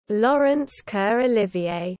Laurence Kerr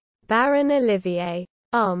Olivier, Baron Olivier,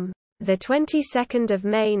 the 22nd of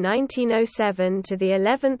May 1907 to the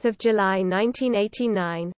 11th of July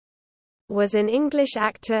 1989, was an English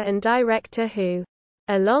actor and director who,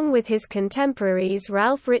 along with his contemporaries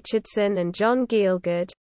Ralph Richardson and John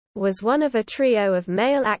Gielgud, was one of a trio of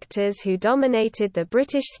male actors who dominated the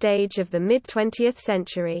British stage of the mid-20th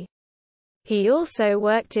century. He also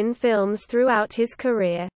worked in films throughout his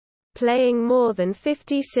career, playing more than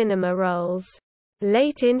 50 cinema roles.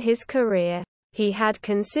 Late in his career, he had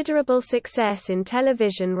considerable success in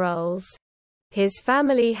television roles. His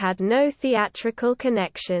family had no theatrical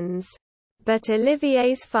connections, but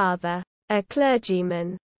Olivier's father, a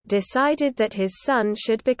clergyman, decided that his son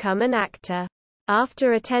should become an actor.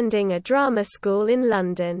 After attending a drama school in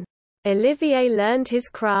London, Olivier learned his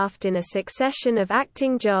craft in a succession of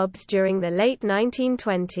acting jobs during the late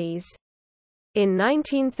 1920s. In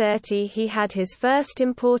 1930 he had his first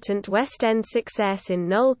important West End success in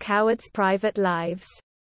Noel Coward's Private Lives,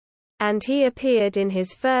 and he appeared in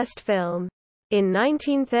his first film. In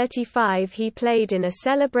 1935 he played in a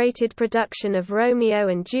celebrated production of Romeo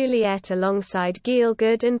and Juliet alongside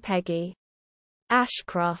Gielgud and Peggy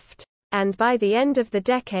Ashcroft, and by the end of the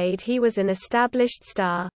decade he was an established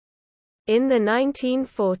star. In the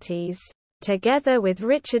 1940s, together with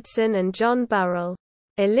Richardson and John Burrell,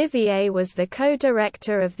 Olivier was the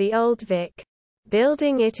co-director of the Old Vic,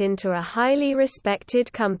 building it into a highly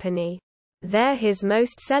respected company. There his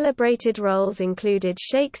most celebrated roles included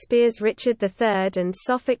Shakespeare's Richard III and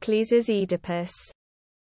Sophocles' Oedipus.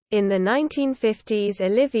 In the 1950s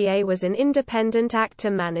Olivier was an independent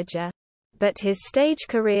actor-manager, but his stage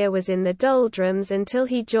career was in the doldrums until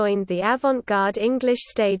he joined the avant-garde English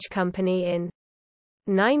stage company in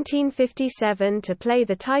 1957 to play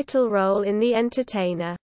the title role in The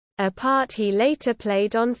Entertainer, a part he later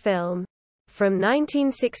played on film. From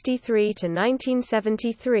 1963 to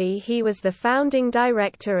 1973 he was the founding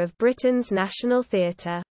director of Britain's National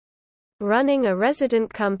Theatre, running a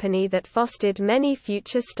resident company that fostered many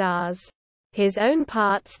future stars. His own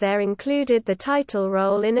parts there included the title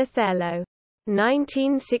role in Othello,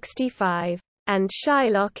 1965, and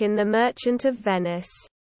Shylock in The Merchant of Venice,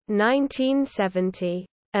 1970.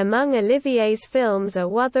 Among Olivier's films are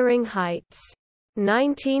Wuthering Heights,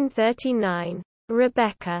 1939,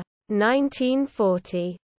 Rebecca,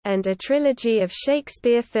 1940, and a trilogy of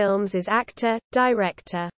Shakespeare films as actor,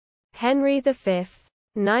 director. Henry V,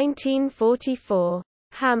 1944,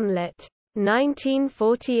 Hamlet,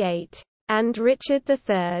 1948, and Richard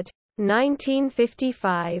III,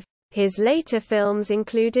 1955. His later films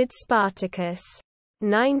included Spartacus,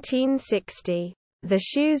 1960, The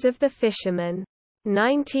Shoes of the Fisherman,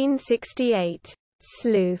 1968,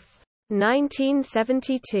 Sleuth,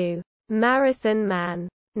 1972, Marathon Man,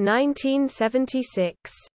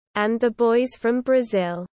 1976, and The Boys from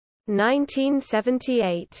Brazil,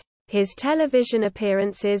 1978. His television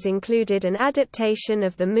appearances included an adaptation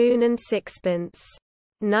of the Moon and Sixpence,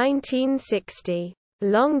 1960,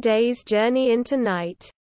 Long Day's Journey into Night,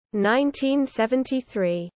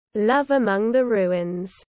 1973, Love Among the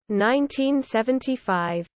Ruins,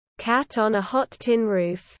 1975, Cat on a Hot Tin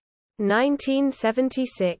Roof,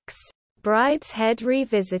 1976, Brideshead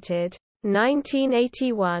Revisited,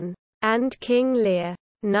 1981, and King Lear,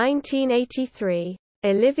 1983.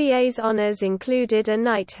 Olivier's honors included a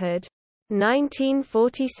knighthood,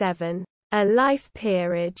 1947, a life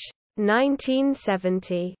peerage,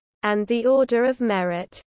 1970, and the Order of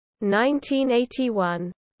Merit,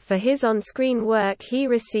 1981. For his on-screen work he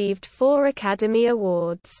received 4 Academy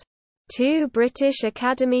Awards, 2 British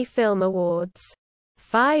Academy Film Awards,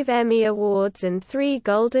 5 Emmy Awards and 3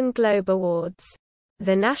 Golden Globe Awards.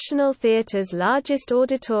 The National Theatre's largest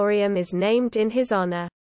auditorium is named in his honor,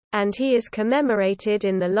 and he is commemorated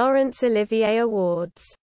in the Laurence Olivier Awards,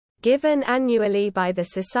 given annually by the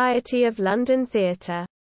Society of London Theatre.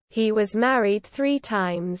 He was married 3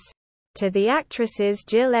 times. To the actresses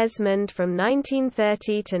Jill Esmond from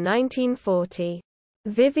 1930 to 1940,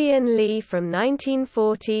 Vivian Leigh from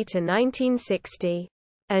 1940 to 1960,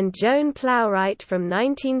 and Joan Plowright from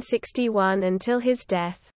 1961 until his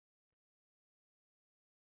death.